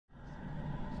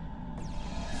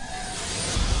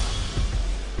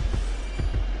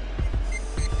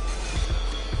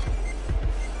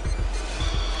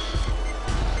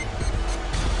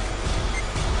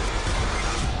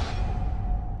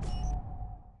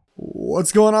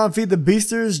What's going on, Feed the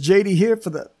Beasters? JD here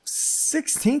for the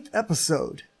 16th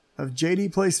episode of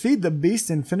JD Plays Feed the Beast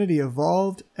Infinity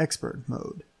Evolved Expert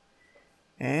Mode.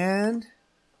 And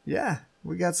yeah,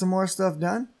 we got some more stuff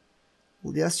done.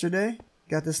 Yesterday,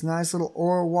 got this nice little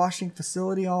ore washing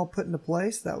facility all put into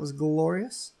place. That was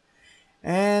glorious.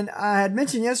 And I had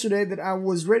mentioned yesterday that I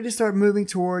was ready to start moving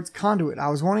towards Conduit. I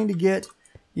was wanting to get,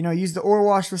 use the ore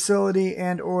wash facility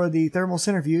and or the thermal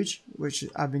centrifuge, which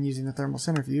I've been using the thermal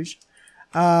centrifuge,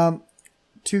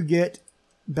 to get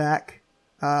back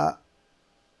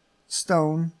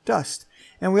stone dust.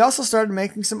 And we also started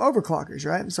making some overclockers,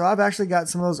 right? So I've actually got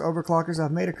some of those overclockers.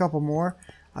 I've made a couple more.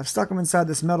 I've stuck them inside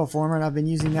this metal former, and I've been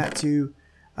using that to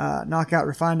knock out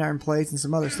refined iron plates and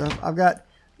some other stuff. I've got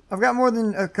more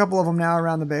than a couple of them now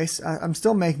around the base. I'm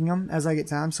still making them as I get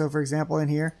time. So for example, in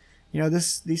here,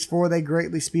 these four, they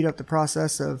greatly speed up the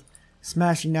process of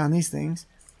smashing down these things.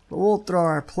 But we'll throw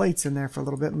our plates in there for a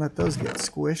little bit and let those get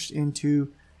squished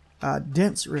into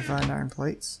dense refined iron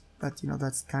plates.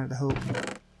 That's kind of the hope.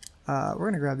 We're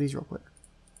going to grab these real quick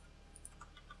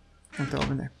and throw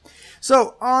them in there.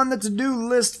 So on the to-do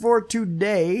list for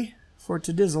today, for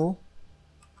Todizzle,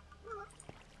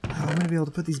 I'm going to be able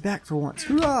to put these back for once.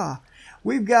 Hoorah!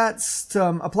 We've got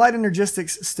some applied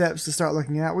energistics steps to start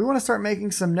looking at. We want to start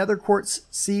making some nether quartz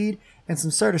seed and some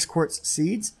certus quartz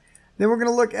seeds. Then we're going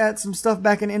to look at some stuff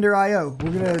back in Ender IO.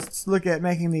 We're going to look at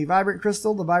making the vibrant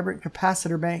crystal, the vibrant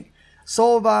capacitor bank,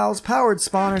 soul vials, powered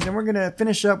spawners, and we're going to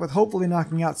finish up with hopefully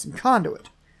knocking out some conduit.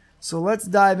 So let's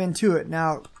dive into it.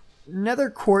 Now, nether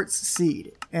quartz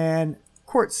seed and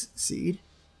quartz seed.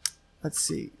 Let's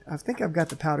see. I think I've got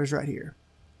the powders right here.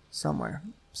 Somewhere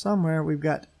we've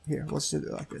got here. Let's do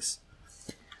it like this.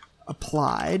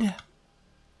 Applied.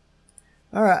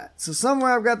 Alright, so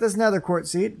somewhere I've got this nether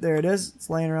quartz seed. There it is. It's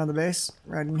laying around the base.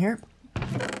 Right in here.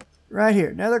 Right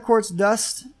here. Nether quartz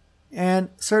dust and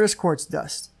certus quartz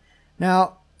dust.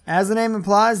 Now, as the name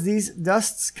implies, these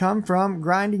dusts come from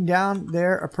grinding down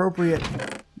their appropriate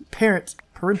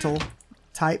parental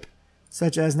type,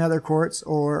 such as nether quartz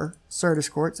or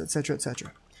certus quartz, etc.,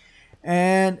 etc.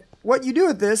 And what you do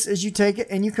with this is you take it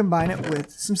and you combine it with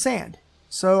some sand.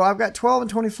 So I've got 12 and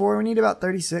 24. We need about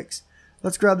 36.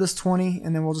 Let's grab this 20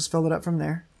 and then we'll just fill it up from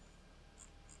there.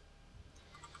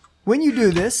 When you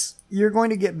do this, you're going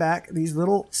to get back these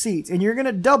little seeds and you're going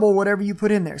to double whatever you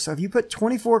put in there. So if you put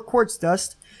 24 quartz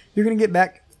dust, you're going to get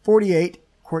back 48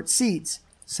 quartz seeds.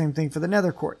 Same thing for the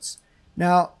nether quartz.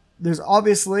 Now, there's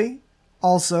obviously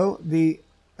also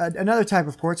another type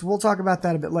of quartz. We'll talk about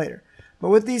that a bit later. But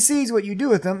with these seeds, what you do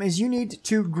with them is you need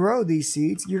to grow these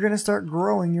seeds. You're going to start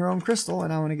growing your own crystal,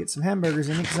 and I want to get some hamburgers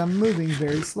in it because I'm moving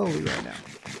very slowly right now.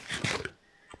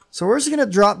 So we're just going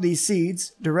to drop these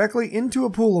seeds directly into a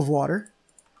pool of water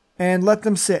and let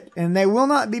them sit. And they will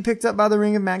not be picked up by the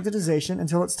ring of magnetization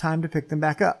until it's time to pick them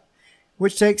back up,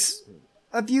 which takes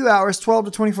a few hours, 12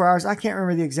 to 24 hours. I can't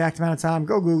remember the exact amount of time.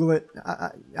 Go Google it.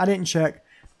 I didn't check.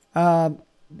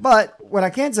 But what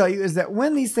I can tell you is that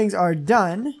when these things are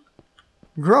done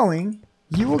growing,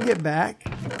 you will get back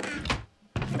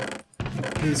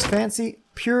these fancy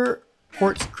pure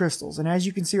quartz crystals. And as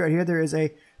you can see right here, there is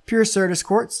a pure certus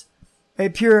quartz, a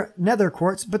pure nether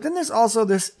quartz, but then there's also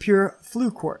this pure flue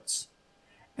quartz.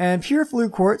 And pure flue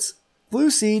quartz, flue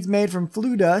seeds made from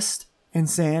flue dust and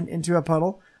sand into a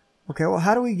puddle. Okay, well,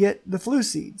 how do we get the flue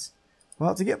seeds?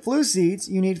 Well, to get flue seeds,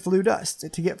 you need flue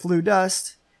dust. To get flue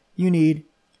dust, you need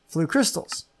flue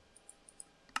crystals.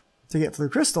 To get flue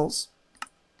crystals,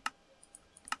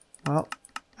 well,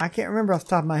 I can't remember off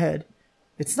the top of my head.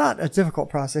 It's not a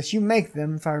difficult process. You make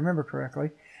them, if I remember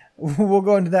correctly. We'll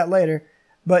go into that later.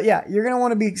 But yeah, you're going to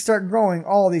want to start growing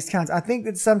all these kinds. I think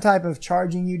it's some type of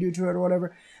charging you do to it or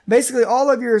whatever. Basically,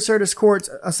 all of your certus quartz,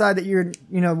 aside that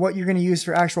what you're going to use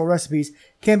for actual recipes,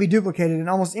 can be duplicated. And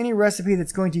almost any recipe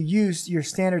that's going to use your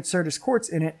standard certus quartz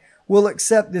in it will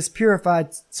accept this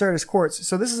purified certus quartz.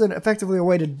 So this is effectively a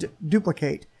way to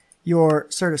duplicate your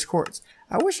certus quartz.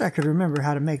 I wish I could remember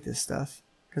how to make this stuff,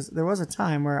 because there was a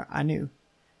time where I knew,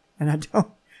 and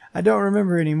I don't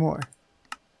remember anymore.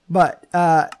 But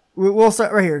we'll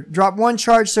start right here. Drop one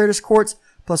charged certus quartz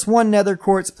plus one nether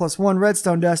quartz plus one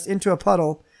redstone dust into a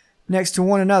puddle next to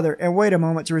one another, and wait a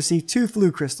moment to receive 2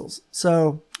 flue crystals.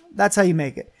 So that's how you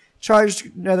make it.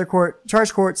 Charged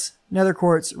quartz, nether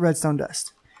quartz, redstone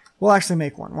dust. We'll actually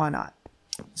make one. Why not?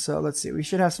 So let's see. We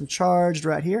should have some charged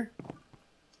right here.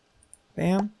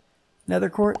 Bam.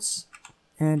 Nether quartz,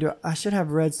 and I should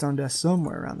have redstone dust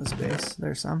somewhere around this base.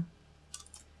 There's some.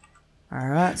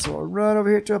 Alright, so we'll run over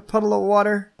here to a puddle of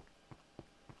water.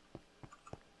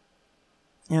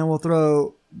 And we'll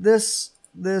throw this,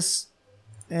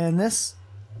 and this.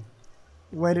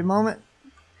 Wait a moment.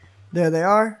 There they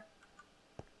are.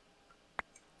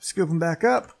 Scoop them back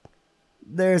up.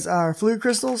 There's our fluid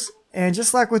crystals. And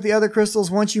just like with the other crystals,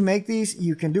 once you make these,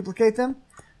 you can duplicate them.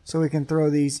 So we can throw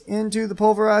these into the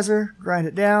pulverizer, grind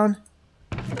it down,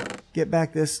 get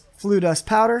back this flue dust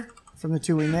powder from the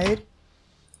two we made.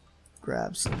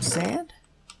 Grab some sand,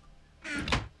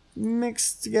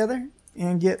 mix together,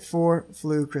 and get 4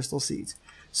 flue crystal seeds.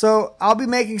 So I'll be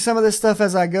making some of this stuff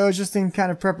as I go, just in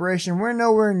kind of preparation. We're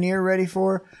nowhere near ready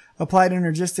for applied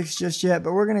energistics just yet,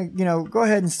 but we're going to, go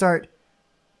ahead and start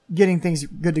getting things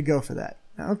good to go for that.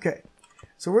 Okay.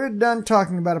 So we're done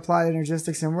talking about applied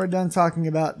energistics, and we're done talking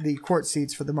about the quartz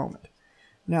seeds for the moment.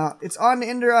 Now, it's on to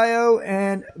Ender IO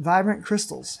and vibrant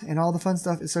crystals and all the fun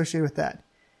stuff associated with that.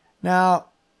 Now,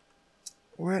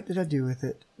 what did I do with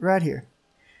it? Right here.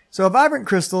 So a vibrant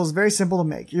crystal is very simple to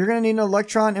make. You're going to need an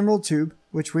electron emerald tube,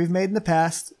 which we've made in the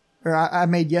past, or I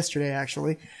made yesterday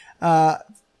actually. We're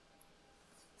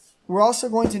also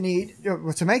going to need,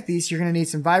 to make these, you're going to need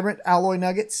some vibrant alloy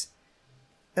nuggets,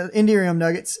 Inderium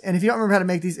nuggets, and if you don't remember how to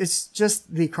make these, it's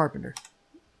just the carpenter.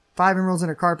 5 emeralds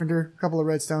and a carpenter, a couple of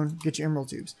redstone, get your emerald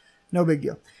tubes. No big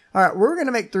deal. All right, we're going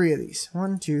to make 3 of these.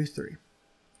 1, 2, 3.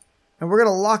 And we're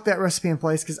going to lock that recipe in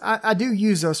place because I do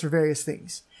use those for various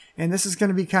things. And this is going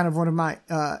to be kind of one of my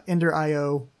Ender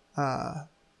IO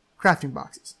crafting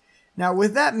boxes. Now,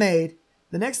 with that made,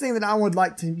 the next thing that I would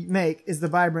like to make is the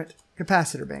vibrant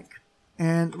capacitor bank.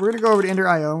 And we're going to go over to Ender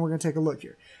IO and we're going to take a look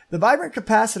here. The vibrant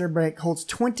capacitor bank holds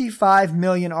 25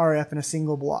 million RF in a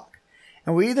single block.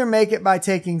 And we either make it by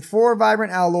taking 4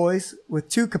 vibrant alloys with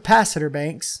 2 capacitor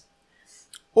banks,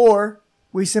 or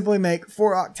we simply make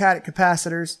 4 octadic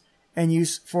capacitors and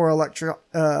use 4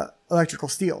 electrical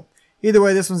steel. Either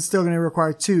way, this one's still going to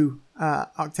require 2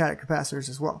 octadic capacitors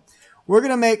as well. We're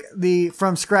going to make the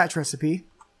from scratch recipe.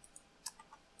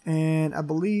 And I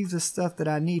believe the stuff that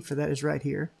I need for that is right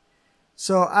here.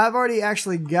 So I've already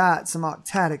actually got some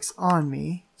octadics on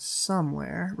me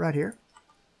somewhere right here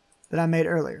that I made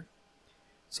earlier.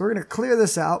 So we're going to clear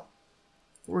this out.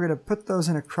 We're going to put those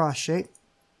in a cross shape.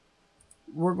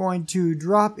 We're going to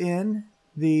drop in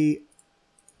the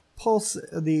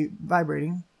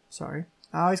vibrating, sorry.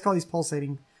 I always call these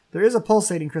pulsating. There is a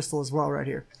pulsating crystal as well right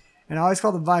here. And I always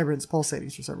call the vibrants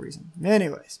pulsating for some reason.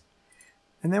 Anyways.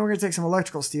 And then we're going to take some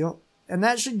electrical steel. And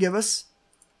that should give us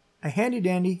a handy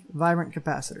dandy vibrant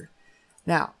capacitor.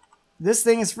 Now, this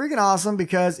thing is freaking awesome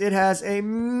because it has a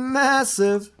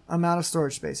massive amount of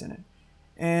storage space in it.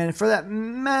 And for that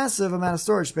massive amount of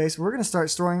storage space, we're going to start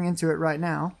storing into it right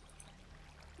now.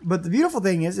 But the beautiful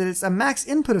thing is that it's a max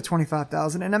input of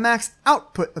 25,000 and a max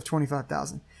output of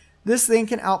 25,000. This thing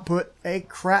can output a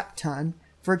crap ton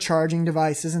for charging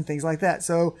devices and things like that.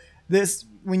 So this,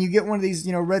 when you get one of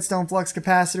these, redstone flux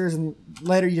capacitors and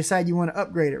later you decide you want to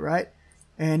upgrade it, right?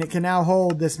 And it can now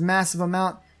hold this massive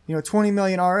amount, 20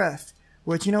 million RF,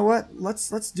 which, you know what?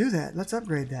 Let's do that. Let's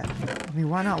upgrade that. I mean,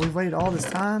 why not? We've waited all this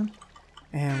time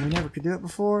and we never could do it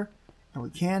before. And we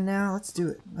can now. Let's do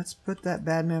it. Let's put that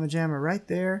bad mamma jamma right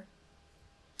there.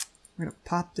 We're going to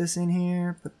pop this in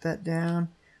here, put that down.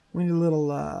 We need a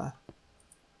little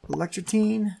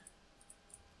electrotine.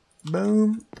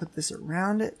 Boom. Put this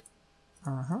around it.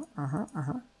 And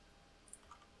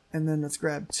then let's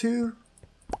grab 2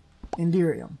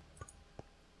 Inderium.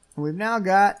 And we've now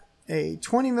got a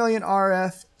 20 million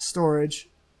RF storage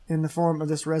in the form of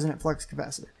this resonant flux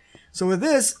capacitor. So with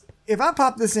this, if I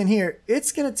pop this in here,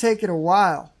 it's going to take it a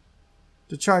while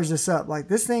to charge this up. Like,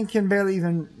 this thing can barely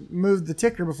even move the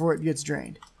ticker before it gets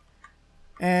drained.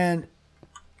 And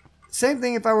same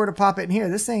thing if I were to pop it in here.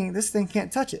 This thing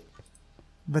can't touch it.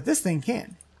 But this thing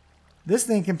can. This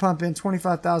thing can pump in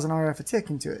 25,000 RF a tick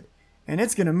into it. And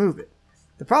it's going to move it.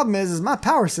 The problem is my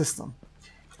power system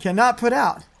cannot put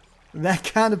out that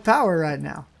kind of power right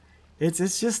now.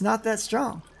 It's just not that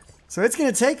strong. So it's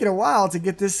going to take it a while to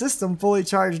get this system fully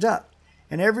charged up.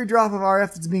 And every drop of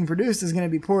RF that's being produced is going to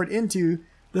be poured into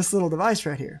this little device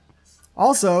right here.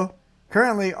 Also,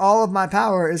 currently all of my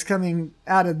power is coming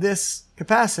out of this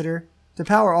capacitor to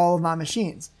power all of my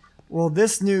machines. Well,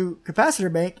 this new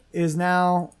capacitor bank is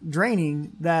now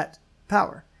draining that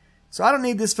power. So I don't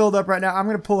need this filled up right now. I'm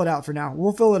going to pull it out for now.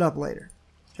 We'll fill it up later.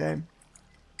 Okay.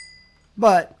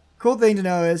 But cool thing to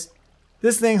know is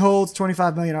this thing holds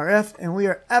 25 million RF, and we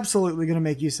are absolutely going to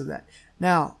make use of that.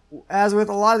 Now, as with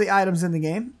a lot of the items in the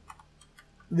game,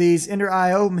 these Ender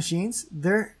IO machines,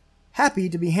 they're happy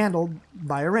to be handled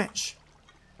by a wrench.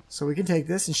 So we can take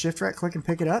this and shift right click and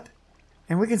pick it up.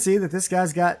 And we can see that this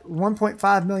guy's got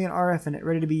 1.5 million RF in it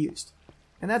ready to be used.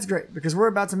 And that's great because we're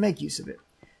about to make use of it.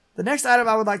 The next item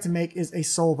I would like to make is a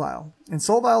soul vial. And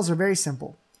soul vials are very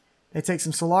simple. They take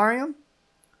some solarium,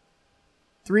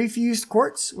 3 fused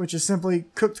quartz, which is simply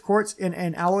cooked quartz in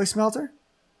an alloy smelter.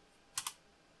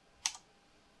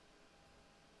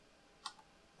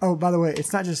 Oh, by the way,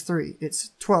 it's not just 3.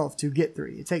 It's 12 to get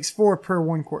 3. It takes 4 per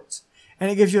 1 quartz.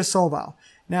 And it gives you a soul vial.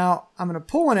 Now, I'm going to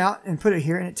pull one out and put it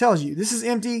here, and it tells you this is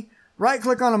empty.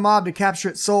 Right-click on a mob to capture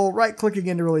its soul. Right-click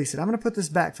again to release it. I'm going to put this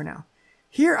back for now.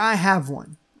 Here I have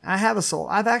one. I have a soul.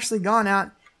 I've actually gone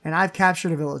out and I've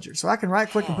captured a villager. So I can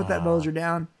right-click and put that villager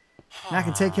down, and I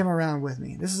can take him around with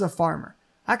me. This is a farmer.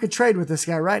 I could trade with this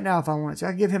guy right now if I wanted to. I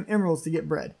could give him emeralds to get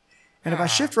bread. And if I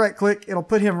shift right-click, it'll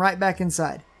put him right back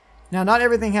inside. Now, not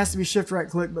everything has to be shift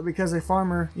right-click, but because a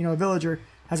farmer, a villager,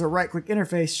 has a right-click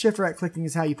interface, shift right-clicking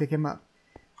is how you pick him up.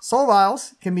 Soul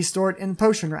vials can be stored in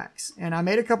potion racks. And I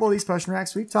made a couple of these potion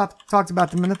racks. We've talked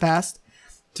about them in the past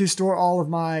to store all of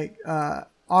my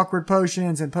awkward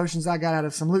potions and potions I got out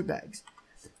of some loot bags.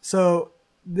 So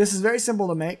this is very simple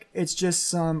to make. It's just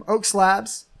some oak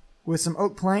slabs with some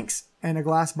oak planks and a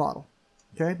glass bottle.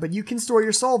 Okay, but you can store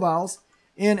your soul vials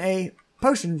in a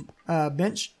potion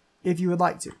bench if you would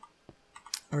like to.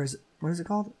 Or is it, what is it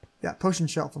called? Yeah, potion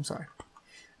shelf, I'm sorry.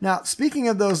 Now, speaking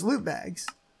of those loot bags,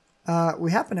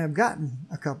 we happen to have gotten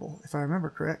a couple, if I remember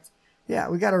correct. Yeah,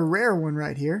 we got a rare one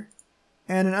right here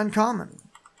and an uncommon one.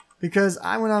 Because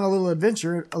I went on a little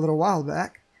adventure a little while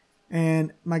back,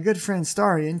 and my good friend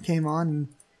Starian came on and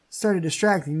started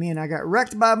distracting me, and I got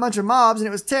wrecked by a bunch of mobs, and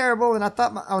it was terrible, and I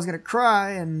thought I was going to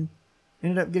cry, and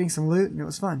ended up getting some loot, and it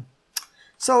was fun.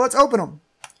 So let's open them.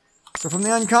 So from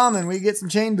the uncommon, we get some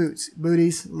chain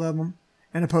booties, love them,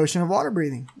 and a potion of water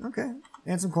breathing. Okay,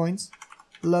 and some coins.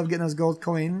 Love getting those gold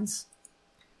coins.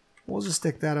 We'll just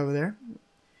stick that over there.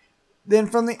 Then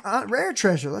from the rare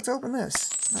treasure, let's open this.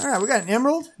 All right, we got an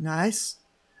emerald. Nice.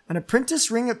 An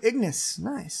apprentice ring of Ignis.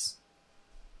 Nice.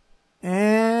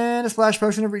 And a splash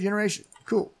potion of regeneration.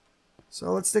 Cool.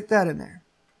 So let's stick that in there.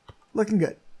 Looking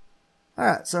good. All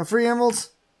right, so free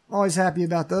emeralds. Always happy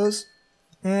about those.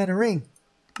 And a ring.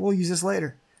 We'll use this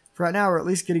later. For right now, we're at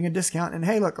least getting a discount. And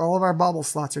hey, look, all of our bauble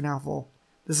slots are now full.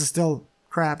 This is still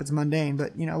crap. It's mundane,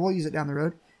 but, we'll use it down the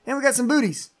road. And we got some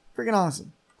booties. Freaking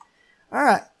awesome. All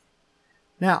right.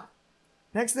 Now,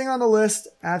 next thing on the list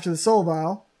after the soul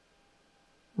vial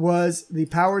was the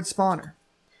powered spawner.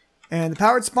 And the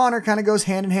powered spawner kind of goes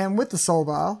hand in hand with the soul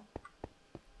vial.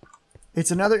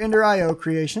 It's another Ender IO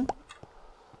creation.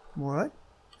 What?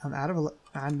 I'm out of...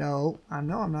 I know I'm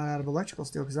not out of electrical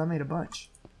steel because I made a bunch.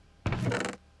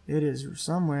 It is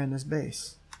somewhere in this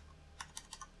base.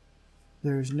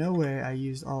 There's no way I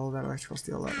used all of that electrical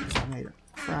steel up because I made a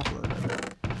crap load of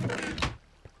it.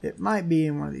 It might be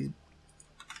in one of these.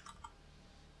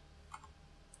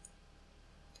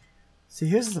 See,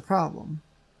 here's the problem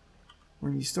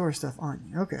when you store stuff on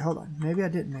you. Okay, hold on. Maybe I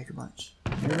didn't make a bunch.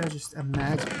 Maybe I just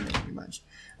imagined making a bunch.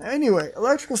 Anyway,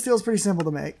 electrical steel is pretty simple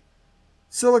to make.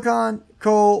 Silicon,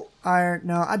 coal, iron.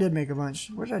 No, I did make a bunch.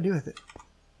 What did I do with it?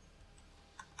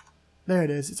 There it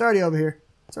is. It's already over here.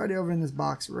 It's already over in this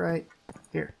box right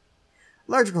here.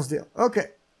 Electrical steel. Okay.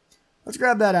 Let's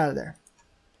grab that out of there.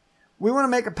 We want to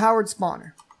make a powered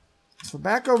spawner. So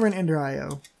back over in Ender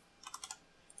IO,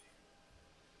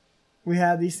 we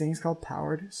have these things called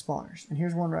powered spawners. And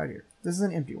here's one right here. This is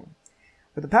an empty one.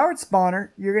 With the powered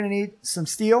spawner, you're going to need some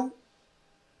steel,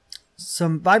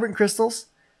 some vibrant crystals,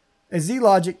 a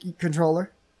Z-Logic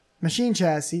controller, machine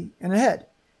chassis, and a head.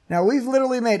 Now, we've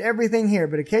literally made everything here,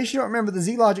 but in case you don't remember, the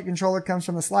Z-Logic controller comes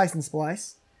from the Slice and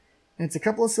Splice. And it's a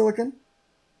couple of silicon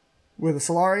with a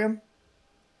solarium,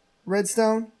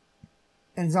 redstone,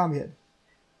 and zombie head.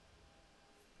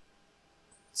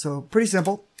 So, pretty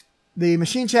simple. The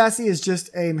machine chassis is just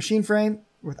a machine frame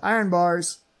with iron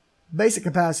bars, basic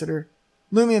capacitor,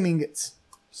 aluminum ingots.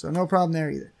 So, no problem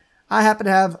there either. I happen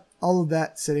to have all of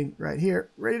that sitting right here,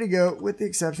 ready to go, with the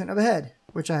exception of a head,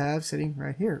 which I have sitting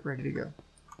right here, ready to go.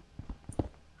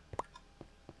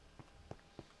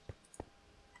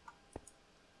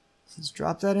 So let's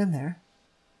drop that in there.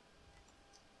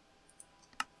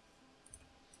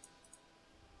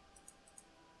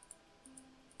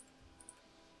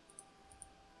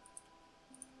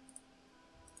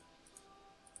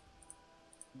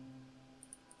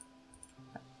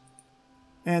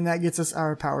 And that gets us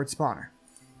our powered spawner.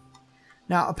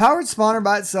 Now, a powered spawner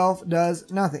by itself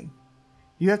does nothing.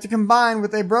 You have to combine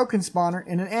with a broken spawner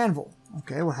in an anvil.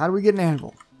 Okay, well, how do we get an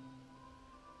anvil?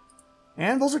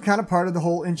 Anvils are kind of part of the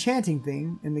whole enchanting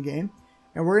thing in the game.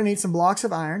 And we're going to need some blocks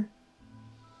of iron.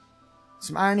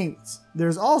 Some iron ingots.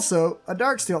 There's also a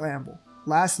dark steel anvil.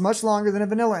 Lasts much longer than a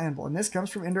vanilla anvil. And this comes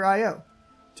from Ender IO.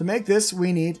 To make this,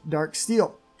 we need dark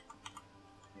steel.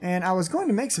 And I was going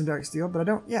to make some dark steel, but I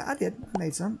don't... Yeah, I did. I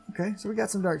made some. Okay, so we got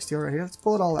some dark steel right here. Let's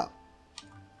pull it all out.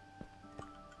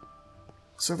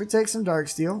 So if we take some dark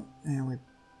steel and we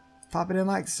pop it in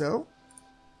like so,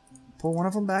 pull one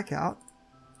of them back out,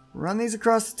 run these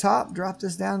across the top, drop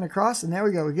this down and across, and there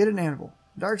we go. We get an anvil.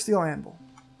 Dark steel anvil.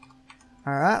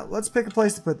 Alright, let's pick a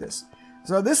place to put this.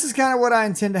 So this is kind of what I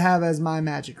intend to have as my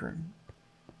magic room.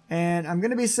 And I'm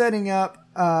going to be setting up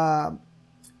a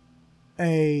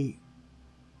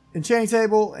enchanting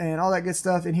table and all that good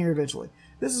stuff in here eventually.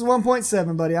 This is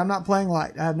 1.7, buddy. I'm not playing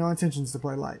light. I have no intentions to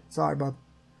play light. Sorry, bub.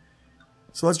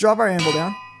 So let's drop our anvil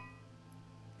down.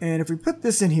 And if we put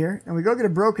this in here and we go get a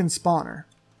broken spawner.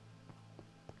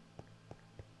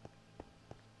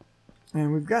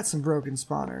 And we've got some broken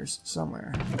spawners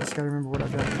somewhere. Just gotta remember what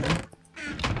I've done here.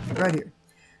 Right here.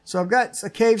 So I've got a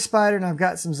cave spider and I've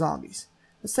got some zombies.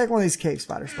 Let's take one of these cave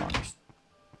spider spawners.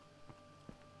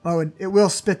 Oh, and it will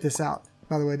spit this out.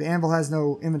 By the way, the anvil has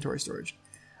no inventory storage.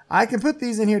 I can put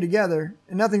these in here together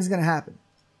and nothing's going to happen.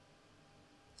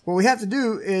 What we have to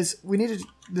do is we need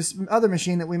this other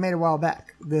machine that we made a while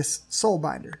back. This soul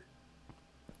binder.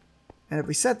 And if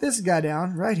we set this guy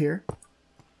down right here,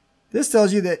 this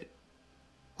tells you that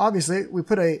obviously we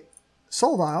put a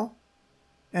soul vial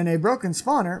and a broken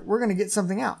spawner, we're going to get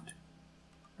something out.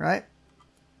 Right?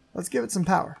 Let's give it some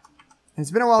power. And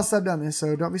it's been a while since I've done this,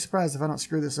 so don't be surprised if I don't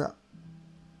screw this up.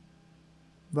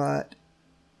 But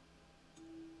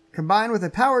combine with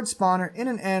a powered spawner in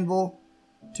an anvil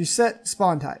to set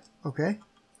spawn type. Okay.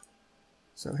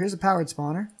 So here's a powered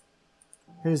spawner.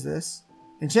 Here's this.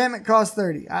 Enchantment costs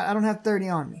 30. I don't have 30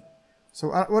 on me. So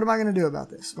what am I going to do about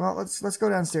this? Well, let's go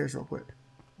downstairs real quick.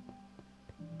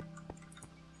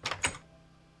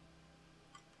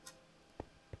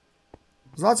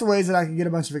 There's lots of ways that I can get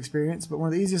a bunch of experience, but one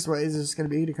of the easiest ways is going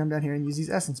to be to come down here and use these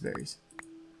essence berries.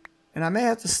 And I may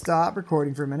have to stop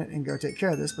recording for a minute and go take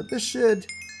care of this, but this should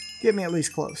get me at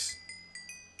least close.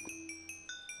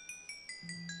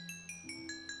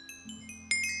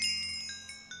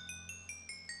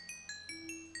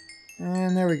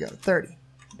 And there we go, 30.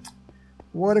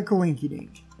 What a coinky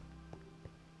dink.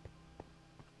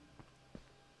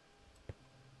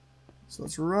 So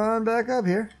let's run back up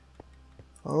here.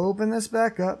 Open this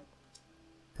back up.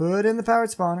 Put in the powered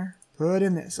spawner. Put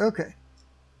in this. Okay.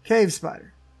 Cave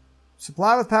spider.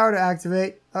 Supply with power to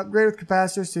activate. Upgrade with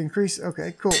capacitors to increase.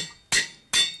 Okay, cool.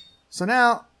 So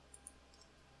now,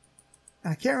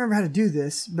 I can't remember how to do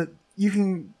this, but you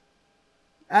can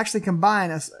actually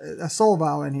combine a soul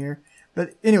vial in here.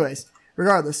 But anyways,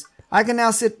 regardless, I can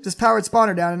now sit this powered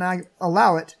spawner down and I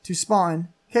allow it to spawn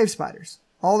cave spiders.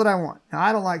 All that I want. Now,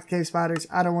 I don't like cave spiders.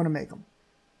 I don't want to make them.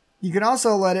 You can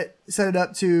also set it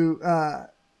up to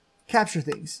capture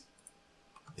things.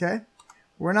 Okay?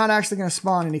 We're not actually going to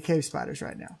spawn any cave spiders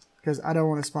right now because I don't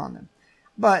want to spawn them.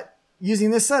 But using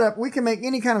this setup, we can make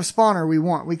any kind of spawner we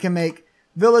want. We can make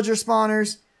villager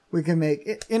spawners. We can make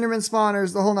enderman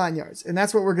spawners, the whole 9 yards. And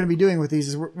that's what we're going to be doing with these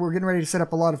is we're getting ready to set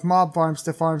up a lot of mob farms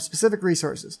to farm specific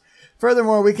resources.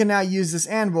 Furthermore, we can now use this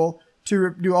anvil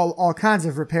to do all kinds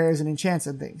of repairs and enchants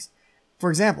and things.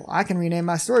 For example, I can rename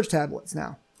my storage tablets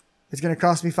now. It's going to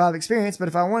cost me 5 experience, but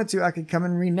if I wanted to, I could come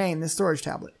and rename this storage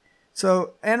tablet.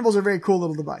 So, anvils are very cool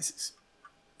little devices.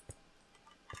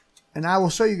 And I will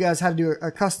show you guys how to do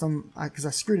a custom, because I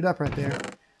screwed it up right there,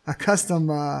 a custom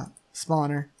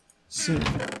spawner soon.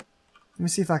 Let me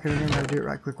see if I can remember how to do it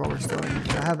right quick while we're still in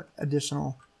here. I have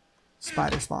additional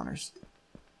spider spawners.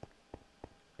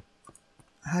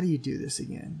 How do you do this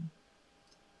again?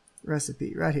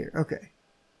 Recipe, right here. Okay.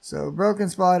 So, broken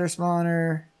spider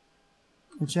spawner.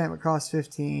 Enchantment costs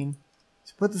 15.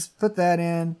 So put that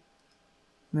in.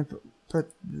 And then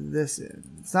put this in.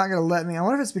 It's not going to let me. I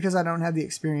wonder if it's because I don't have the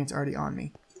experience already on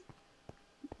me.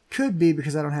 Could be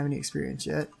because I don't have any experience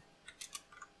yet.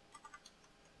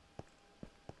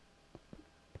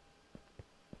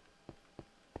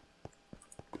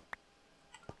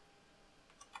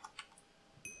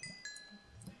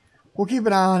 We'll keep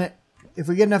an eye on it. If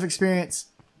we get enough experience,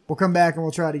 we'll come back and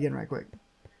we'll try it again right quick.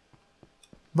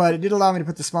 But it did allow me to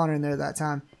put the spawner in there that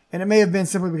time. And it may have been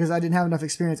simply because I didn't have enough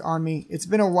experience on me. It's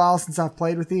been a while since I've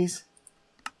played with these.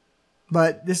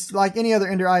 But this, like any other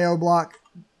Ender IO block,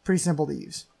 pretty simple to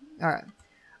use. Alright.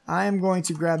 I am going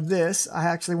to grab this. I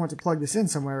actually want to plug this in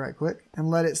somewhere right quick. And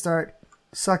let it start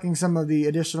sucking some of the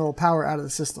additional power out of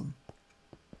the system.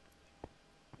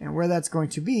 And where that's going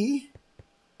to be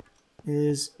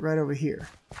is right over here.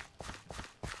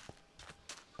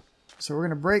 So we're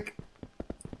going to break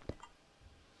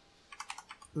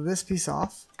this piece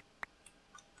off.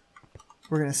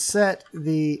 We're going to set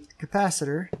the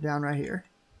capacitor down right here.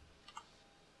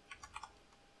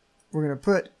 We're going to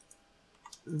put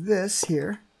this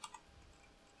here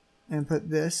and put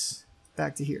this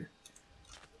back to here.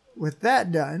 With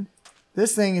that done,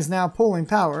 this thing is now pulling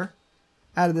power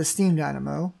out of the steam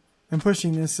dynamo and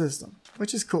pushing this system,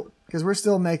 which is cool because we're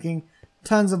still making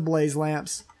tons of blaze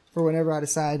lamps for whenever I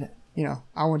decide, you know,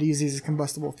 I want to use these as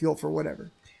combustible fuel for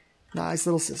whatever. Nice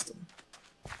little system.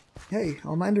 Hey,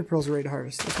 all my ender pearls are ready to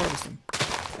harvest. Let's harvest them.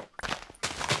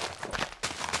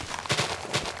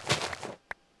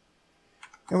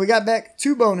 And we got back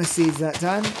 2 bonus seeds that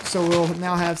time, so we'll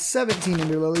now have 17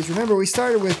 ender lilies. Remember, we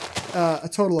started with a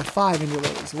total of 5 ender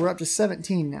lilies. We're up to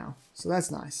 17 now, so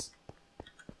that's nice.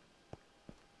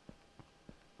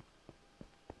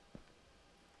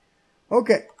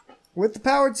 Okay, with the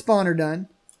powered spawner done,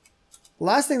 the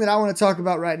last thing that I want to talk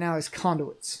about right now is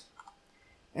conduits.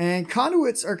 And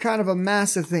conduits are kind of a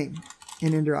massive thing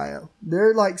in Ender.io.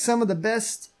 They're like some of the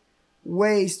best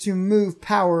ways to move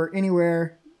power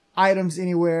anywhere, items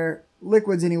anywhere,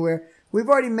 liquids anywhere. We've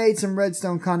already made some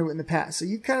redstone conduit in the past, so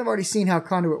you've kind of already seen how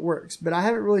conduit works, but I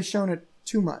haven't really shown it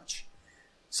too much.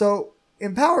 So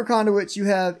in power conduits, you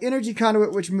have energy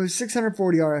conduit, which moves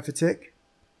 640 RF a tick.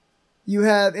 You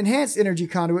have enhanced energy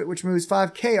conduit, which moves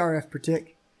 5k RF per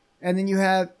tick. And then you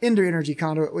have ender energy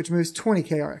conduit, which moves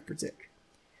 20k RF per tick.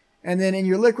 And then in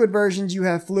your liquid versions, you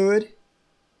have fluid,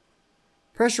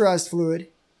 pressurized fluid,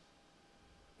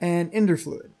 and ender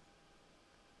fluid.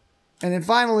 And then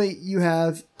finally, you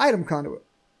have item conduit,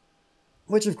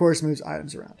 which of course moves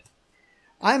items around.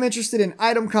 I'm interested in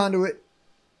item conduit,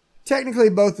 technically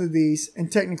both of these,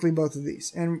 and technically both of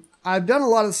these. And I've done a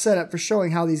lot of the setup for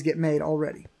showing how these get made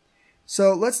already.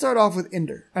 So let's start off with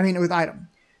with item.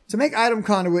 To make item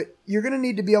conduit, you're going to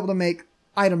need to be able to make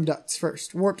item ducts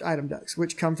first, warped item ducts,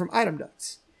 which come from item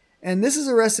ducts. And this is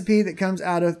a recipe that comes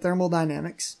out of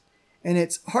thermodynamics, and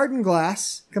it's hardened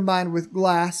glass combined with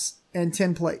glass and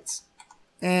tin plates.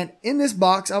 And in this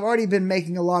box, I've already been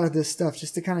making a lot of this stuff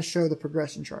just to kind of show the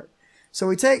progression chart. So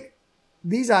we take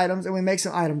these items and we make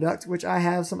some item duct, which I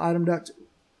have some item duct.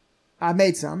 I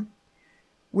made some.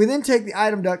 We then take the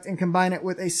item duct and combine it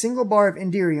with a single bar of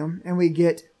enderium, and we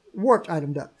get warped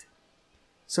item duct.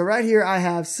 So right here I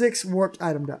have 6 warped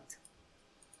item duct.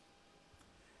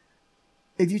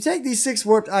 If you take these 6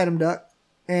 warped item duct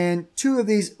and 2 of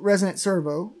these resonant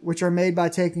servo, which are made by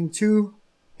taking 2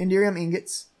 enderium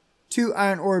ingots, 2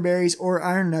 iron ore berries or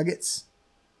iron nuggets,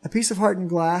 a piece of hardened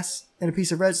glass, and a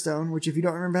piece of redstone, which if you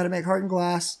don't remember how to make hardened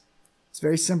glass, it's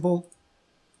very simple.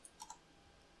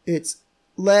 It's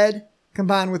lead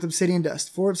combined with obsidian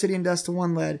dust. 4 obsidian dust to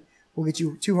 1 lead will get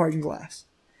you 2 hardened glass.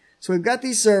 So we've got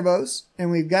these servos,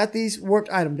 and we've got these warped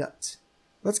item ducts.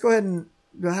 Let's go ahead and,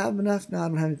 do I have enough? No, I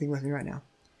don't have anything with me right now.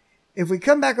 If we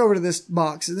come back over to this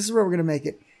box, this is where we're going to make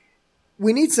it.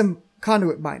 We need some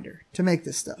conduit binder to make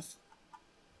this stuff.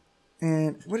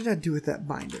 And what did I do with that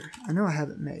binder? I know I have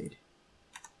it made.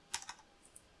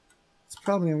 It's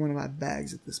probably in one of my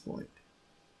bags at this point,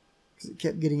 because it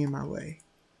kept getting in my way.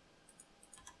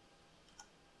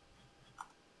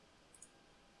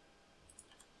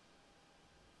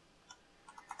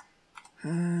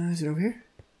 Is it over here?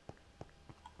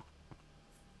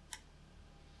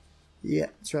 Yeah,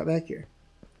 it's right back here.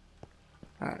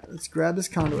 Alright, let's grab this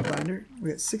conduit binder.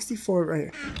 We got 64 right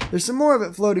here. There's some more of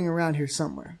it floating around here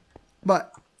somewhere.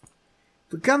 But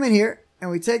if we come in here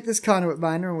and we take this conduit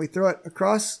binder and we throw it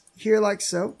across here like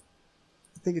so,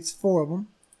 I think it's 4 of them.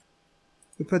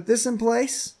 We put this in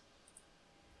place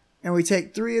and we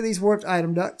take 3 of these warped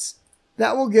item ducts.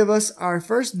 That will give us our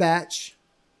first batch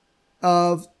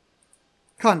of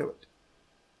conduit,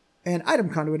 and item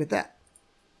conduit at that.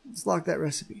 Let's lock that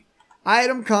recipe.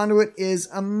 Item conduit is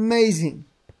amazing.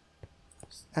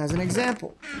 As an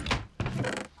example,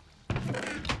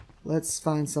 let's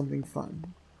find something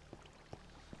fun.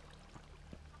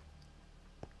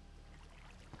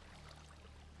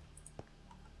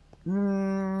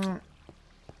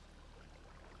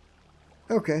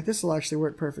 Okay, this will actually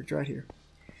work perfect right here.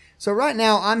 So right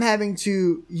now I'm having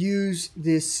to use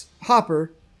this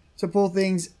hopper to pull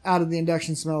things out of the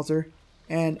induction smelter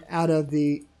and out of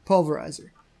the pulverizer.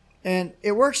 And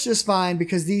it works just fine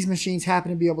because these machines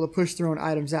happen to be able to push thrown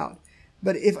items out.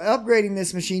 But if upgrading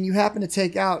this machine, you happen to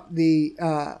take out the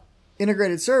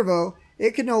integrated servo,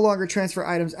 it can no longer transfer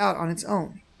items out on its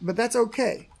own. But that's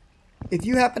okay. If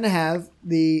you happen to have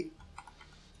the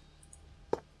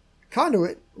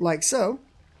conduit, like so,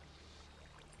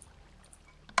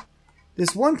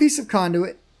 this one piece of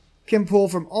conduit can pull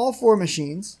from all 4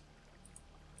 machines.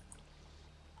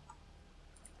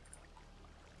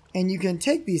 And you can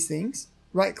take these things,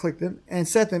 right-click them, and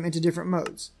set them into different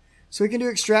modes. So we can do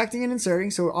extracting and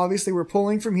inserting. So obviously we're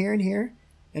pulling from here and here,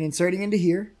 and inserting into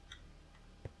here.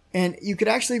 And you could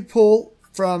actually pull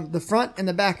from the front and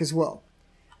the back as well.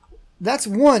 That's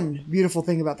one beautiful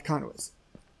thing about the conduits.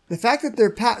 The fact that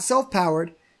they're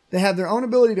self-powered, they have their own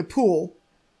ability to pool,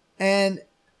 and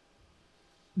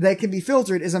they can be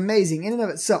filtered is amazing in and of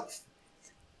itself.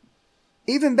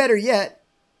 Even better yet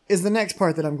is the next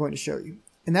part that I'm going to show you.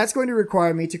 And that's going to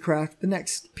require me to craft the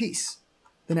next piece,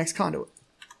 the next conduit.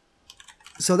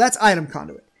 So that's item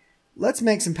conduit. Let's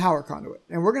make some power conduit.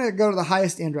 And we're going to go to the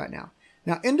highest end right now.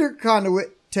 Now, ender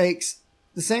conduit takes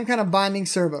the same kind of binding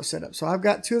servo setup. So I've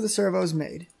got 2 of the servos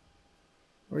made.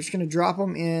 We're just going to drop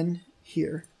them in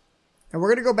here. And we're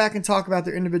going to go back and talk about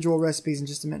their individual recipes in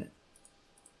just a minute.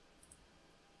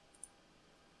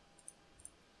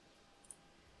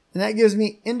 And that gives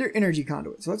me ender energy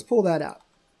conduit. So let's pull that out.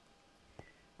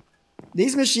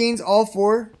 These machines, all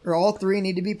 4 or all 3,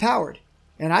 need to be powered.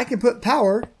 And I can put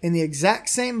power in the exact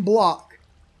same block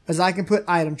as I can put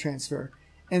item transfer.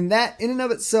 And that in and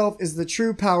of itself is the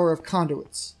true power of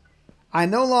conduits. I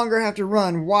no longer have to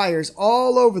run wires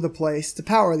all over the place to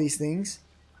power these things.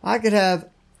 I could have,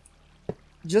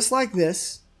 just like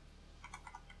this,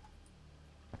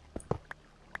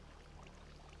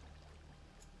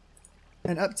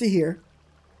 and up to here.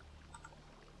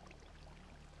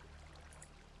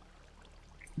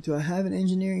 Do I have an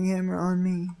engineering hammer on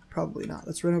me? Probably not.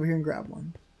 Let's run over here and grab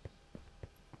one.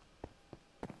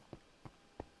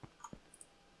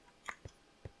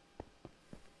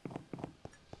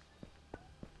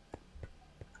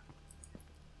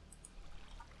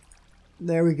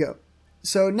 There we go.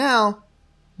 So now,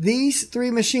 these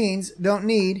 3 machines don't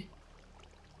need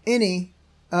any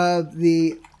of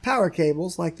the power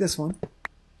cables, like this one,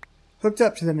 hooked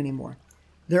up to them anymore.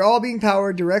 They're all being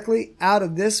powered directly out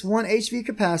of this 1 HV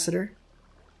capacitor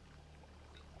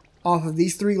off of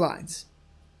these 3 lines.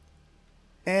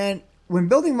 And when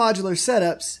building modular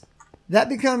setups, that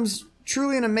becomes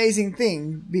truly an amazing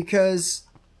thing because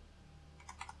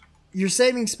you're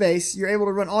saving space. You're able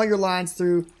to run all your lines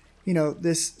through, you know,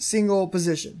 this single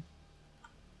position.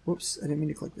 Whoops, I didn't mean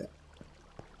to click that.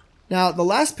 Now, the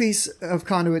last piece of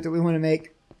conduit that we want to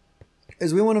make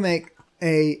is we want to make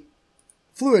a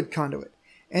fluid conduit.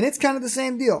 And it's kind of the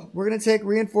same deal. We're going to take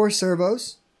reinforced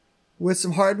servos with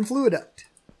some hardened fluid duct.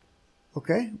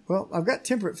 Okay, well, I've got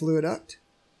temperate fluid duct.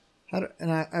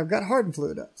 I've got hardened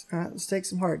fluid duct. All right, let's take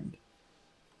some hardened.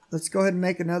 Let's go ahead and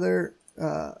make another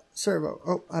servo.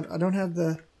 Oh, I don't have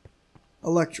the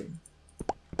electrum.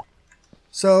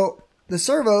 So the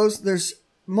servos, there's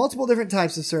multiple different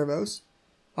types of servos.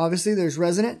 Obviously, there's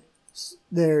resonant,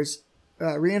 there's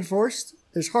reinforced,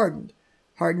 there's hardened.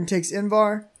 Hardened takes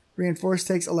invar, reinforced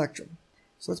takes electrum.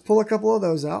 So let's pull a couple of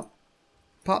those out.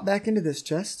 Pop back into this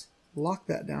chest. Lock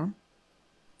that down.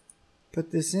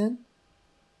 Put this in.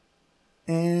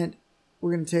 And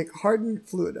we're going to take hardened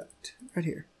fluid duct right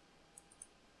here.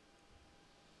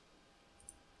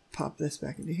 Pop this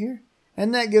back into here.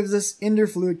 And that gives us ender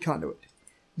fluid conduit.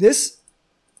 This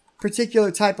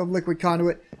particular type of liquid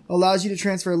conduit allows you to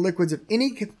transfer liquids of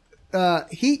any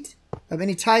heat, of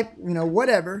any type, you know,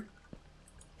 whatever.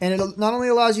 And it not only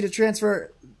allows you to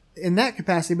transfer in that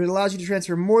capacity, but it allows you to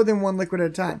transfer more than one liquid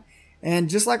at a time. And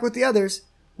just like with the others,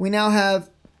 we now have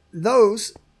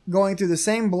those going through the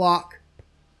same block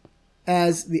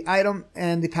as the item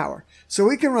and the power. So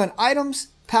we can run items,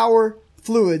 power,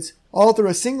 fluids all through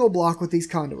a single block with these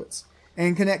conduits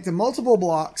and connect to multiple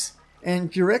blocks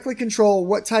and directly control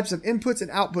what types of inputs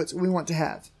and outputs we want to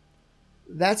have.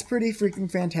 That's pretty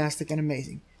freaking fantastic and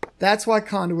amazing. That's why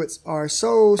conduits are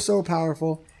so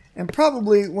powerful and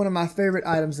probably one of my favorite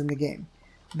items in the game.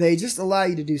 They just allow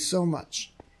you to do so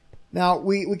much. Now,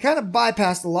 we kind of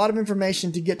bypassed a lot of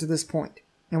information to get to this point.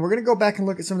 And we're going to go back and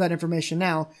look at some of that information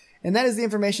now. And that is the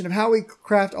information of how we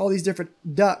craft all these different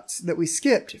ducts that we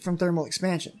skipped from thermal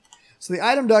expansion. So the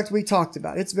item duct we talked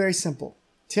about. It's very simple.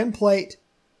 Tin plate,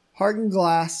 hardened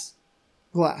glass,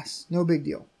 glass. No big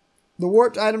deal. The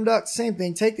warped item duct, same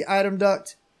thing. Take the item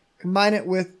duct, combine it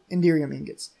with enderium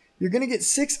ingots. You're going to get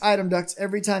 6 item ducts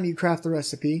every time you craft the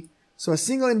recipe. So a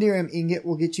single enderium ingot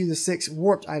will get you the 6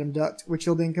 warped item duct, which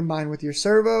you'll then combine with your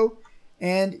servo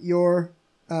and your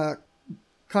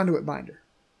conduit binder.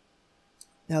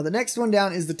 Now the next one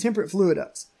down is the temperate fluid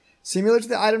ducts. Similar to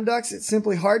the item ducts, it's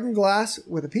simply hardened glass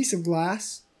with a piece of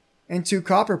glass and 2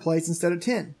 copper plates instead of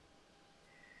tin.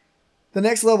 The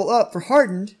next level up for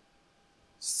hardened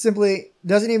simply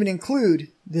doesn't even include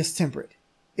this temperate.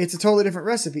 It's a totally different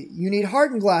recipe. You need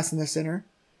hardened glass in the center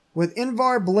with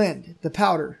Invar blend, the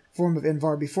powder form of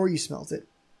Invar before you smelt it,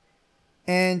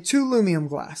 and 2 lumium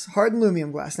glass, hardened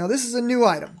lumium glass. Now this is a new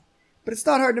item, but it's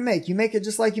not hard to make. You make it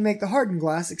just like you make the hardened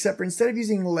glass, except for instead of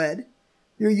using lead,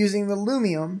 you're using the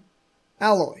lumium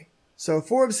alloy. So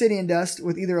 4 obsidian dust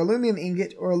with either a lumium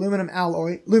ingot or aluminum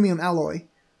alloy, lumium alloy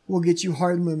will get you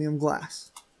hardened lumium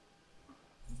glass.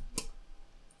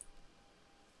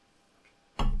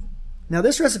 Now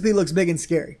this recipe looks big and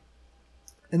scary.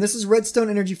 And this is redstone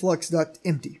energy flux duct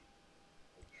empty.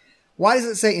 Why does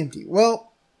it say empty?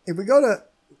 Well, if we go to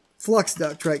flux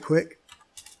duct right quick,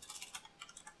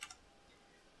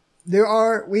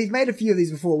 we've made a few of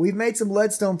these before. We've made some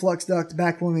leadstone flux duct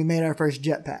back when we made our first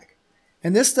jetpack.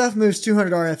 And this stuff moves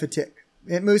 200 RF a tick.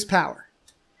 It moves power.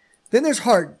 Then there's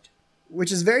hardened,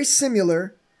 which is very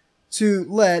similar to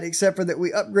lead, except for that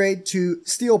we upgrade to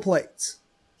steel plates.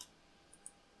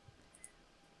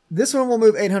 This one will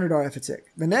move 800 RF a tick.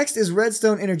 The next is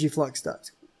redstone energy flux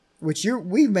duct, which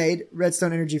we've made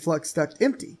redstone energy flux duct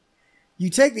empty. You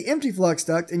take the empty flux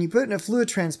duct and you put it in a fluid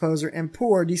transposer and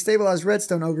pour destabilized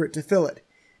redstone over it to fill it.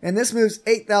 And this moves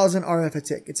 8,000 RF a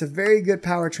tick. It's a very good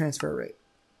power transfer rate.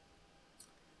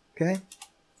 Okay.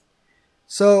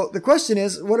 So the question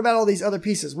is, what about all these other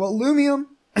pieces? Well,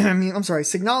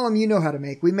 signalum you know how to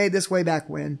make. We made this way back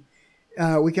when.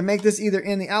 We can make this either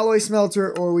in the alloy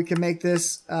smelter, or we can make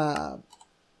this you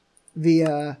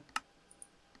can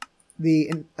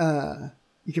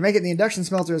make it in the induction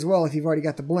smelter as well if you've already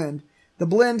got the blend. The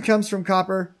blend comes from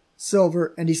copper,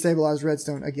 silver, and destabilized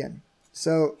redstone again.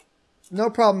 So no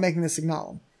problem making the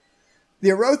signalum. The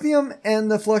erothium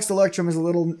and the fluxed electrum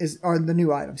are the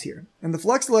new items here. And the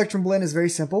fluxed electrum blend is very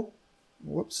simple.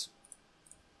 Whoops.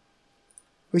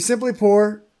 We simply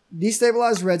pour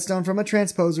destabilized redstone from a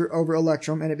transposer over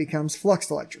electrum and it becomes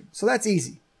fluxed electrum. So that's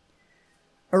easy.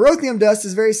 Erothium dust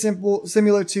is very simple,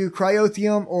 similar to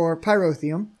cryothium or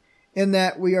pyrothium, in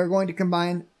that we are going to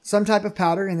combine some type of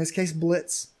powder, in this case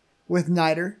blitz, with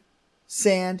niter,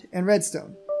 sand, and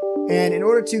redstone. And in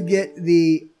order to get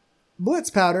the blitz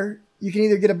powder, you can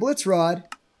either get a blitz rod,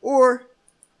 or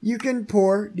you can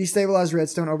pour destabilized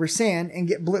redstone over sand and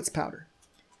get blitz powder.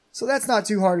 So that's not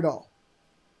too hard at all.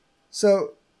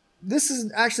 So this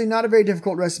is actually not a very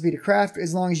difficult recipe to craft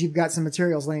as long as you've got some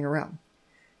materials laying around.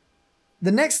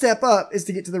 The next step up is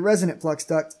to get to the resonant flux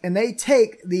duct, and they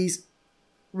take these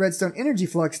redstone energy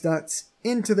flux ducts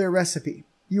into their recipe.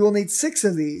 You will need 6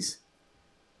 of these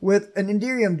with an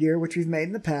enderium gear, which we've made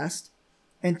in the past,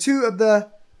 and 2 of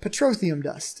the petrothium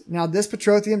dust. Now this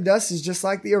petrothium dust is just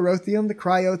like the erothium, the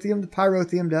cryothium, the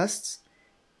pyrothium dusts,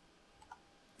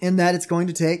 in that it's going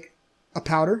to take a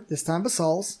powder, this time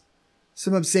basalts,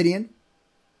 some obsidian,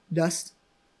 dust,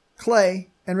 clay,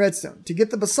 and redstone. To get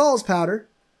the basalts powder,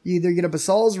 you either get a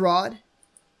basalts rod,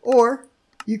 or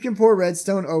you can pour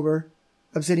redstone over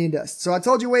obsidian dust. So I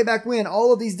told you way back when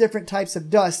all of these different types of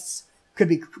dusts could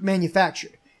be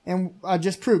manufactured. And I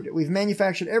just proved it. We've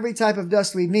manufactured every type of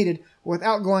dust we've needed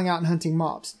without going out and hunting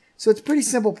mobs. So it's a pretty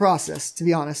simple process, to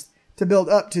be honest, to build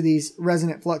up to these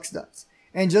resonant flux ducts.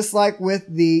 And just like with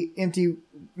the empty,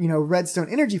 redstone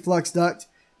energy flux duct,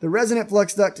 the resonant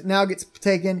flux duct now gets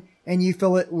taken and you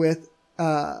fill it with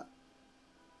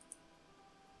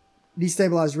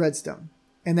destabilized redstone.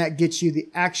 And that gets you the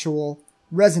actual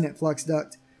resonant flux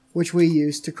duct, which we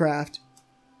use to craft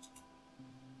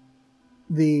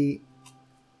the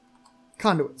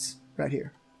conduits right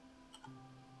here.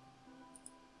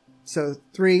 So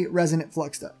 3 resonant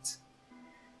flux ducts.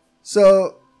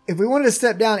 So if we wanted to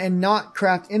step down and not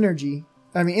craft ender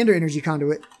energy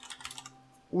conduit,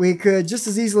 we could just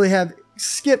as easily have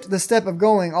skipped the step of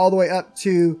going all the way up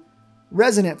to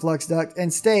resonant flux duct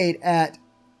and stayed at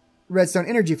redstone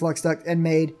energy flux duct and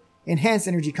made enhanced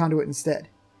energy conduit instead.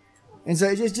 And so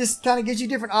it just kind of gives you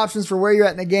different options for where you're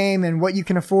at in the game and what you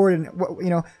can afford and what,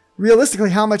 realistically,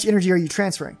 how much energy are you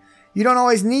transferring? You don't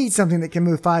always need something that can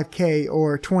move 5K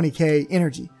or 20K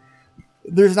energy.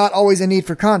 There's not always a need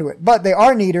for conduit, but they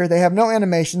are neater. They have no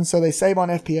animation, so they save on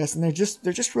FPS, and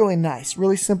they're just really nice,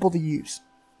 really simple to use.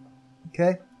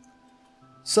 Okay,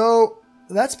 so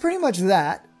that's pretty much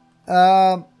that.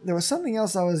 There was something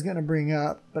else I was going to bring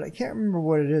up, but I can't remember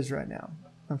what it is right now.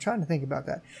 I'm trying to think about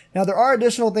that. Now, there are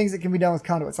additional things that can be done with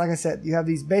conduits. Like I said, you have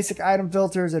these basic item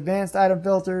filters, advanced item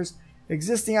filters,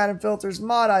 existing item filters,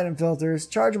 mod item filters,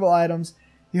 chargeable items.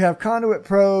 You have conduit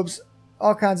probes,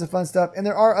 all kinds of fun stuff. And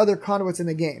there are other conduits in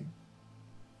the game.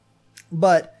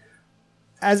 But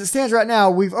as it stands right now,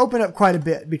 we've opened up quite a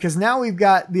bit because now we've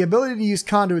got the ability to use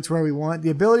conduits where we want, the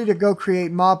ability to go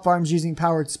create mob farms using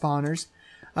powered spawners.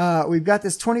 We've got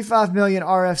this 25 million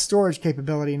RF storage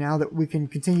capability now that we can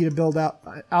continue to build out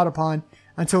upon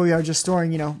until we are just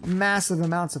storing, massive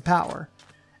amounts of power.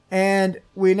 And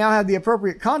we now have the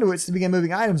appropriate conduits to begin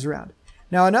moving items around.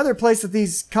 Now, another place that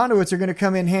these conduits are going to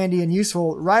come in handy and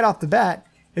useful right off the bat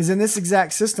is in this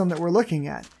exact system that we're looking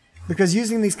at. Because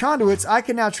using these conduits, I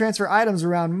can now transfer items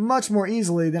around much more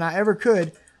easily than I ever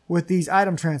could with these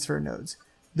item transfer nodes.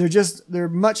 They're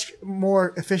much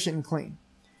more efficient and clean.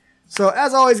 So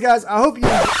as always, guys, I hope you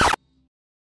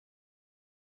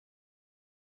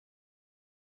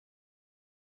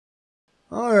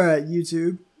Alright,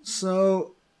 YouTube.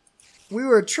 So, we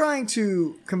were trying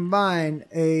to combine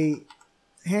a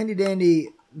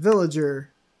handy-dandy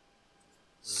villager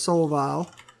soul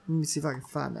vial. Let me see if I can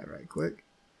find that right quick.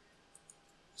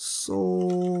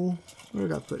 Soul... Where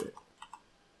did I put it?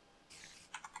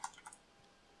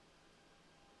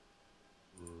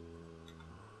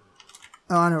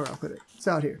 Oh, I know where I'll put it. It's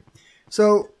out here.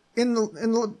 So, in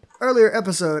the earlier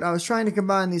episode, I was trying to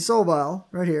combine the soul vial,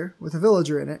 right here, with a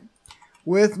villager in it,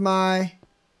 with my,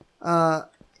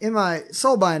 in my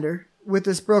soul binder, with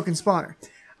this broken spawner.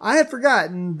 I had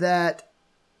forgotten that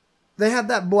they have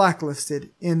that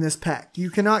blacklisted in this pack. You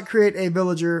cannot create a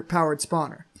villager-powered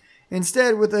spawner.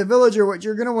 Instead, with a villager, what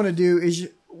you're going to want to do is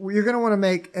you're going to want to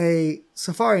make a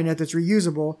safari net that's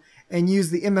reusable and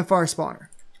use the MFR spawner.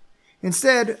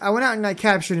 Instead, I went out and I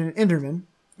captured an Enderman,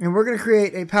 and we're going to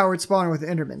create a powered spawner with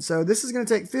an Enderman. So this is going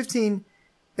to take 15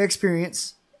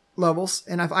 experience levels,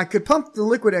 and I could pump the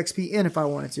liquid XP in if I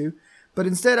wanted to, but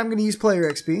instead I'm going to use player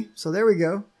XP. So there we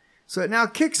go. So it now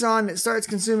kicks on, it starts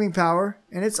consuming power,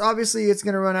 and it's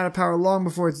going to run out of power long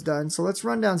before it's done. So let's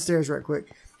run downstairs right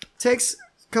quick. Takes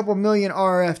a couple million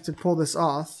RF to pull this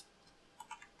off.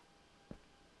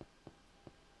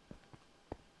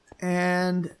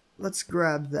 And let's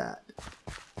grab that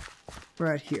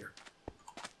right here.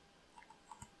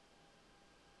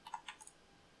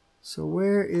 So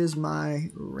where is my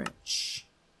wrench?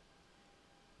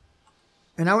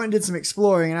 And I went and did some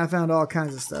exploring and I found all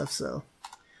kinds of stuff, so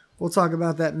we'll talk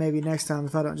about that maybe next time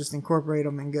if I don't just incorporate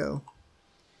them and go.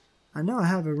 I know I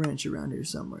have a wrench around here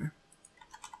somewhere.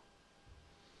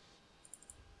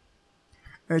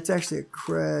 Or it's actually a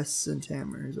crescent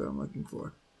hammer is what I'm looking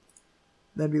for.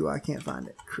 That'd be why I can't find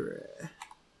it.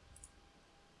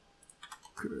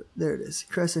 There it is.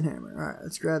 Crescent hammer. Alright,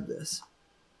 let's grab this.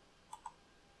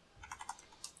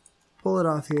 Pull it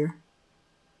off here.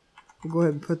 We'll go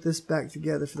ahead and put this back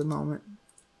together for the moment.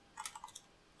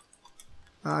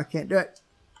 I can't do it.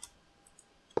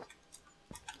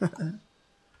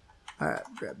 Alright,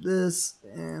 grab this.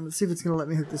 And let's see if it's going to let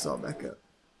me hook this all back up.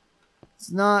 It's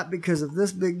not because of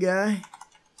this big guy.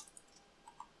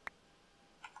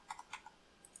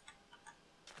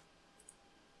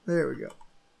 There we go.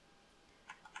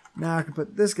 Now I can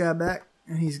put this guy back,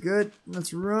 and he's good.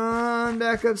 Let's run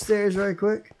back upstairs right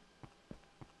quick.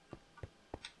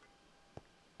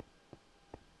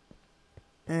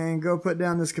 And go put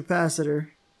down this capacitor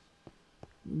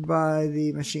by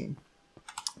the machine.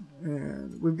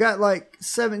 And we've got like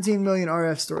 17 million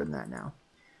RF stored in that now.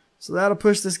 So that'll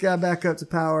push this guy back up to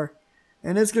power.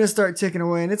 And it's going to start ticking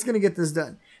away, and it's going to get this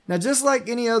done. Now, just like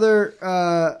any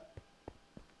other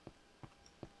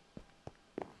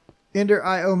Ender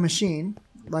IO machine,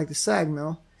 like the SAG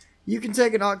mill, you can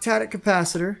take an octadic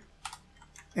capacitor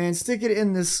and stick it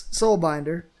in this soul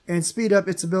binder and speed up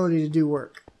its ability to do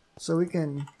work. So we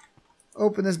can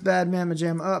open this bad mamma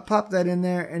jamma up, pop that in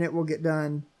there, and it will get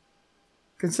done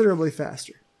considerably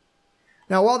faster.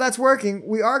 Now, while that's working,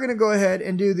 we are going to go ahead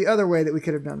and do the other way that we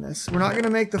could have done this. We're not going to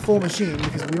make the full machine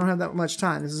because we don't have that much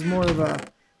time. This is more of a,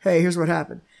 hey, here's what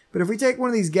happened. But if we take one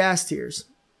of these gas tiers,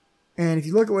 and if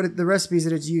you look at what the recipes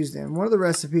that it's used in, one of the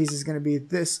recipes is going to be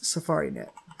this safari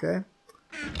net, okay?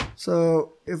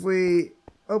 So if we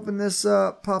open this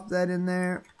up, pop that in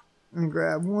there, and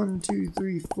grab 1, 2,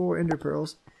 3, 4 ender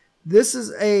pearls. This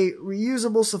is a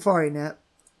reusable safari net.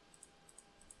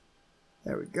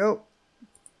 There we go.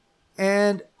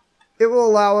 And it will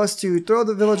allow us to throw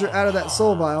the villager out of that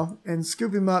soul vial and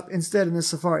scoop him up instead in this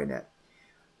safari net.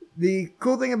 The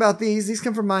cool thing about these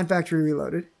come from Mine Factory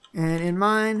Reloaded. And in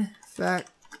Mine Factory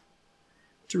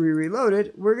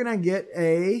Reloaded, we're going to get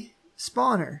a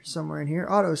spawner somewhere in here.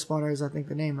 Auto spawner is, I think,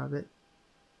 the name of it.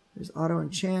 There's auto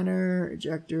enchanter,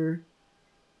 ejector.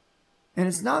 And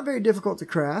it's not very difficult to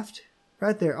craft.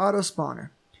 Right there, auto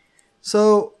spawner.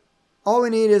 So all we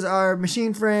need is our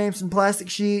machine frame, some plastic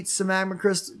sheets, some magma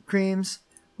creams,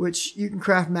 which you can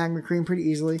craft magma cream pretty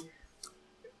easily.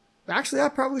 Actually, I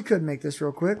probably could make this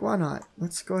real quick. Why not?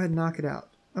 Let's go ahead and knock it out.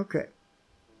 Okay.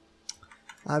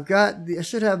 I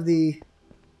should have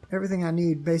everything I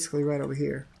need basically right over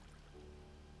here.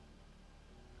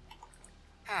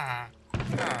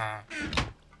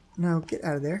 No, get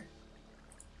out of there.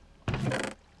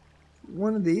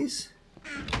 One of these.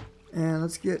 And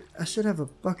let's get, I should have a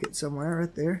bucket somewhere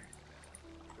right there.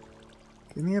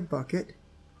 Give me a bucket.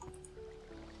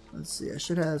 Let's see, I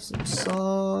should have some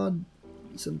sod,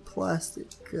 some plastic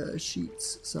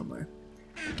sheets somewhere.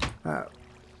 Alright.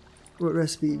 What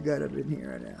recipe you got up in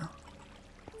here right now?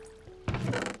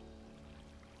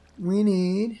 We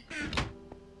need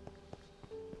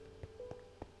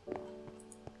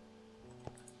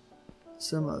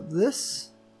some of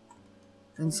this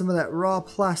and some of that raw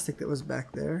plastic that was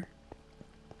back there.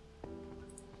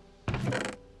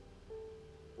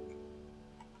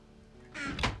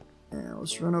 And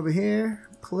let's run over here,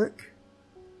 click,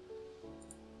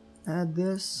 add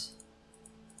this,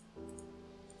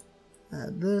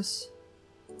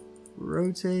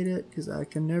 rotate it because I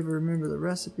can never remember the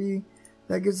recipe.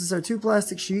 That gives us our 2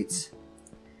 plastic sheets.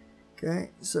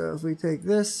 Okay, so if we take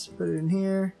this, put it in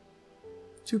here,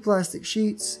 2 plastic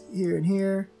sheets here and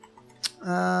here.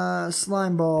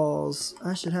 Slime balls.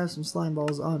 I should have some slime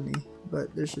balls on me,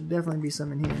 but there should definitely be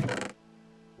some in here.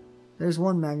 There's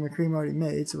 1 magma cream already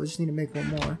made, so we just need to make 1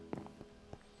 more.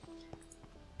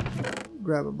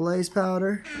 Grab a blaze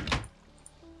powder.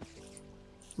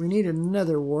 We need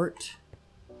another wart.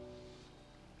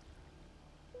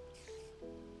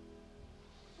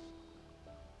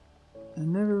 I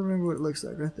never remember what it looks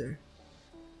like right there.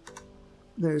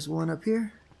 There's 1 up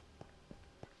here.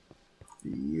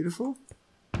 Beautiful.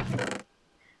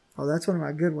 Oh, that's one of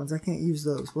my good ones. I can't use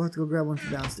those. We'll have to go grab one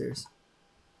from downstairs.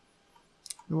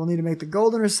 Then we'll need to make the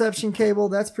golden reception cable.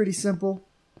 That's pretty simple.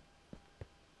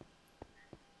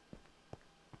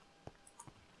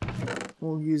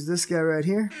 We'll use this guy right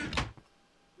here.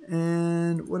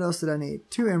 And what else did I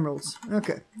need? 2 emeralds.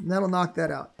 Okay, that'll knock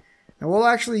that out. Now we'll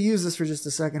actually use this for just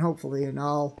a second, hopefully, and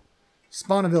I'll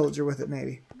spawn a villager with it,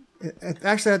 maybe.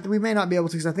 Actually, we may not be able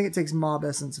to, because I think it takes mob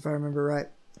essence, if I remember right.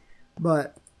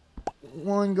 But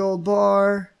 1 gold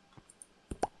bar,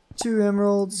 2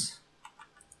 emeralds,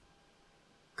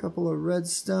 a couple of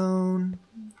redstone.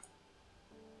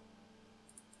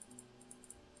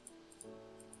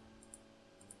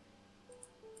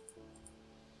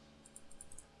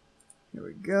 Here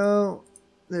we go.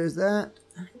 There's that.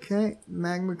 Okay,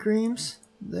 magma creams.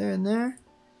 There and there.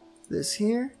 This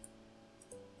here.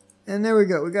 And there we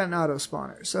go. We got an auto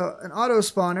spawner. So an auto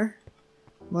spawner,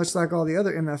 much like all the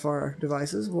other MFR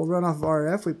devices, will run off of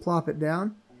RF. We plop it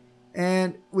down.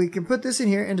 And we can put this in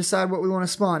here and decide what we want to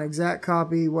spawn. Exact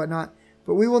copy, whatnot.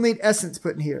 But we will need essence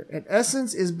put in here. And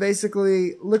essence is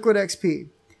basically liquid XP.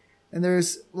 And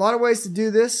there's a lot of ways to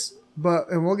do this.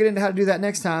 And we'll get into how to do that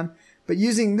next time. But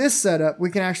using this setup, we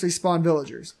can actually spawn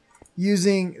villagers.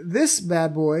 Using this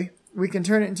bad boy, we can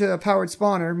turn it into a powered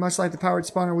spawner, much like the powered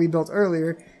spawner we built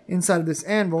earlier inside of this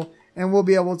anvil, and we'll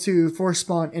be able to force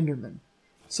spawn Enderman.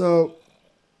 So,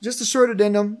 just a short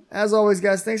addendum. As always,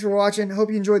 guys, thanks for watching. Hope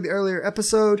you enjoyed the earlier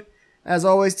episode. As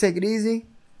always, take it easy.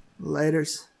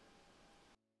 Laters.